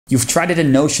You've tried it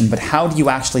in Notion, but how do you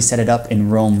actually set it up in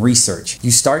Roam Research?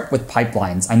 You start with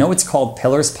pipelines. I know it's called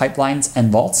pillars, pipelines, and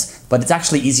vaults, but it's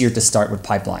actually easier to start with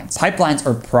pipelines. Pipelines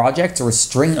are projects or a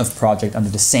string of projects under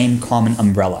the same common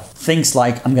umbrella. Things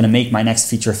like, I'm gonna make my next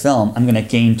feature film, I'm gonna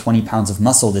gain 20 pounds of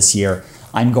muscle this year,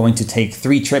 I'm going to take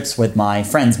 3 trips with my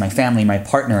friends, my family, my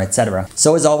partner, etc.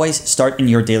 So as always, start in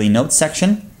your daily notes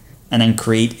section and then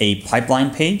create a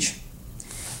pipeline page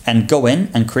and go in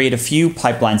and create a few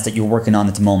pipelines that you're working on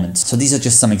at the moment. So these are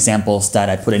just some examples that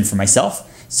I put in for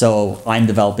myself. So I'm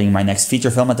developing my next feature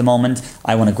film at the moment.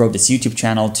 I want to grow this YouTube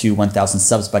channel to 1,000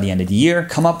 subs by the end of the year.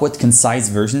 Come up with concise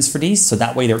versions for these so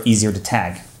that way they're easier to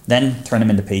tag. Then turn them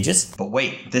into pages. But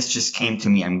wait, this just came to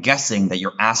me. I'm guessing that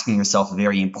you're asking yourself a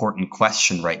very important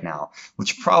question right now,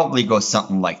 which probably goes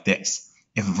something like this.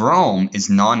 If Roam is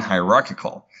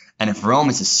non-hierarchical, and if Roam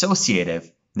is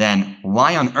associative, then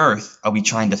why on earth are we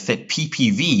trying to fit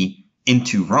PPV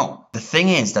into Roam? The thing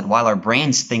is that while our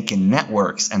brains think in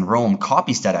networks and Roam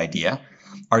copies that idea,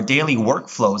 our daily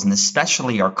workflows and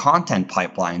especially our content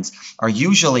pipelines are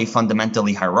usually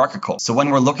fundamentally hierarchical. So when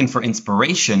we're looking for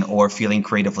inspiration or feeling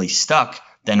creatively stuck,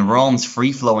 then Roam's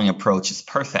free-flowing approach is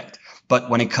perfect. But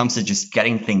when it comes to just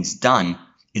getting things done,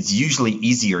 it's usually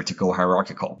easier to go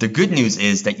hierarchical. The good news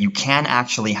is that you can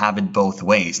actually have it both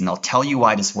ways, and I'll tell you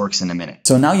why this works in a minute.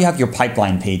 So now you have your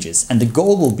pipeline pages, and the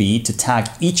goal will be to tag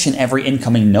each and every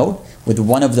incoming node with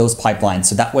one of those pipelines,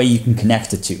 so that way you can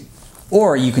connect the two.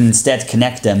 Or you can instead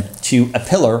connect them to a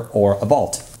pillar or a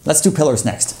vault. Let's do pillars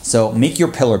next. So make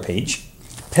your pillar page.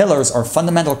 Pillars are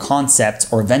fundamental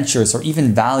concepts or ventures or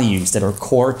even values that are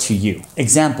core to you.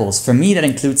 Examples, for me that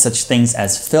include such things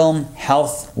as film,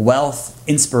 health, wealth,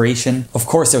 inspiration. Of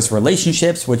course, there's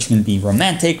relationships, which can be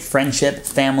romantic, friendship,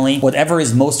 family, whatever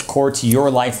is most core to your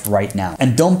life right now.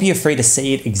 And don't be afraid to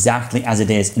say it exactly as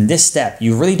it is. In this step,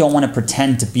 you really don't want to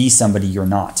pretend to be somebody you're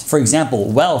not. For example,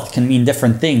 wealth can mean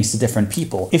different things to different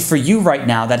people. If for you right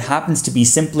now, that happens to be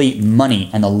simply money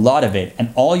and a lot of it,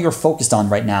 and all you're focused on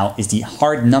right now is the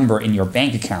hard number in your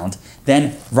bank account,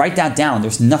 then write that down.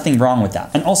 There's nothing wrong with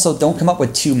that. And also don't come up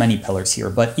with too many pillars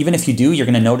here, but even if you do, you're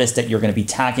going to notice that you're going to be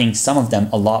tagging some of them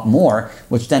a lot more,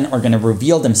 which then are going to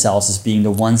reveal themselves as being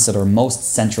the ones that are most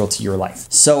central to your life.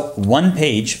 So one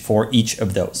page for each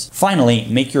of those. Finally,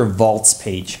 make your vaults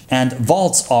page. And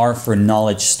vaults are for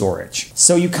knowledge storage.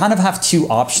 So you kind of have two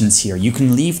options here. You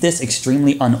can leave this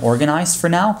extremely unorganized for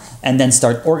now, and then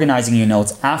start organizing your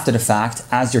notes after the fact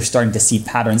as you're starting to see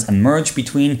patterns emerge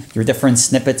between your different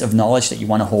snippets of knowledge that you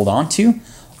want to hold on to.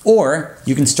 Or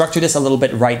you can structure this a little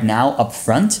bit right now up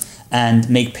front and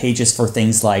make pages for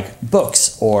things like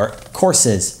books or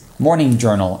courses, morning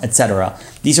journal, etc.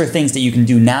 These are things that you can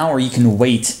do now, or you can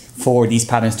wait for these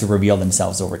patterns to reveal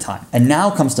themselves over time. And now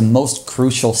comes the most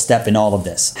crucial step in all of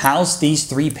this. House these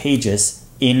 3 pages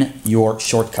in your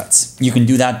shortcuts. You can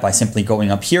do that by simply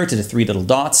going up here to the 3 little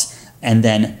dots and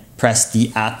then press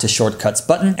the Add to Shortcuts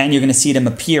button, and you're going to see them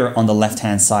appear on the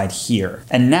left-hand side here.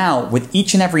 And now, with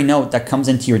each and every note that comes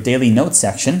into your daily notes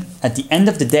section, at the end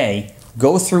of the day,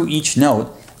 go through each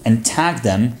note and tag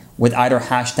them with either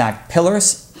hashtag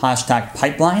pillars, hashtag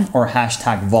pipeline, or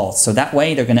hashtag vault. So that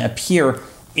way they're going to appear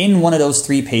in one of those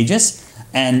 3 pages.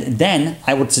 And then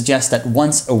I would suggest that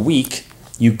once a week,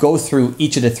 you go through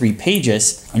each of the 3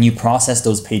 pages and you process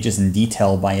those pages in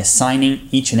detail by assigning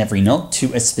each and every note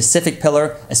to a specific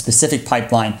pillar, a specific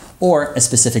pipeline, or a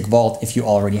specific vault if you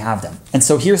already have them. And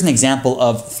so here's an example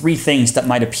of 3 things that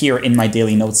might appear in my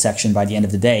daily notes section by the end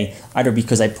of the day, either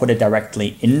because I put it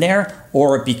directly in there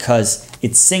or because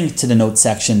it's synced to the notes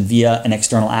section via an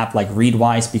external app like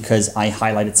Readwise because I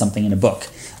highlighted something in a book.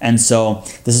 And so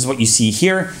this is what you see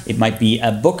here. It might be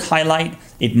a book highlight.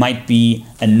 It might be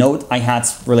a note I had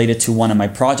related to one of my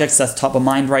projects that's top of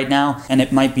mind right now. And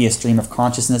it might be a stream of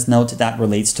consciousness note that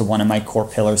relates to one of my core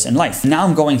pillars in life. Now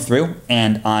I'm going through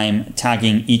and I'm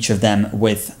tagging each of them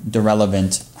with the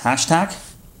relevant hashtag.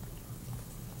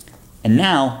 And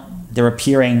now they're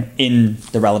appearing in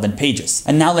the relevant pages.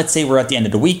 And now let's say we're at the end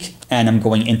of the week and I'm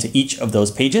going into each of those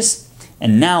pages.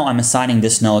 And now I'm assigning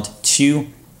this note to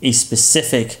a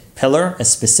specific pillar, a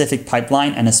specific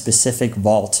pipeline, and a specific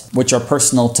vault, which are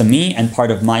personal to me and part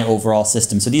of my overall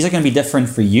system. So these are going to be different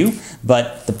for you,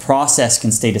 but the process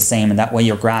can stay the same, and that way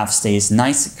your graph stays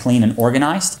nice, clean, and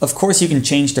organized. Of course, you can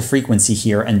change the frequency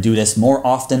here and do this more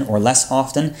often or less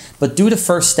often, but do the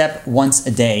first step once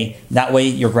a day. That way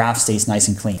your graph stays nice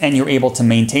and clean, and you're able to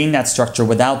maintain that structure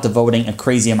without devoting a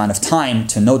crazy amount of time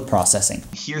to node processing.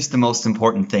 Here's the most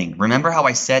important thing. Remember how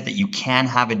I said that you can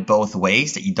have it both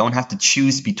ways, that you don't have to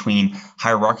choose between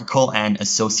hierarchical and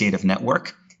associative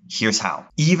network? Here's how.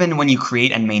 Even when you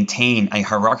create and maintain a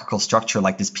hierarchical structure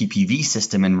like this PPV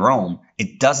system in Roam,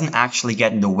 it doesn't actually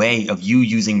get in the way of you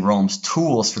using Roam's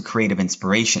tools for creative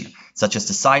inspiration, such as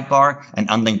the sidebar and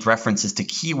unlinked references to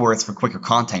keywords for quicker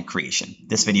content creation.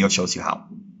 This video shows you how.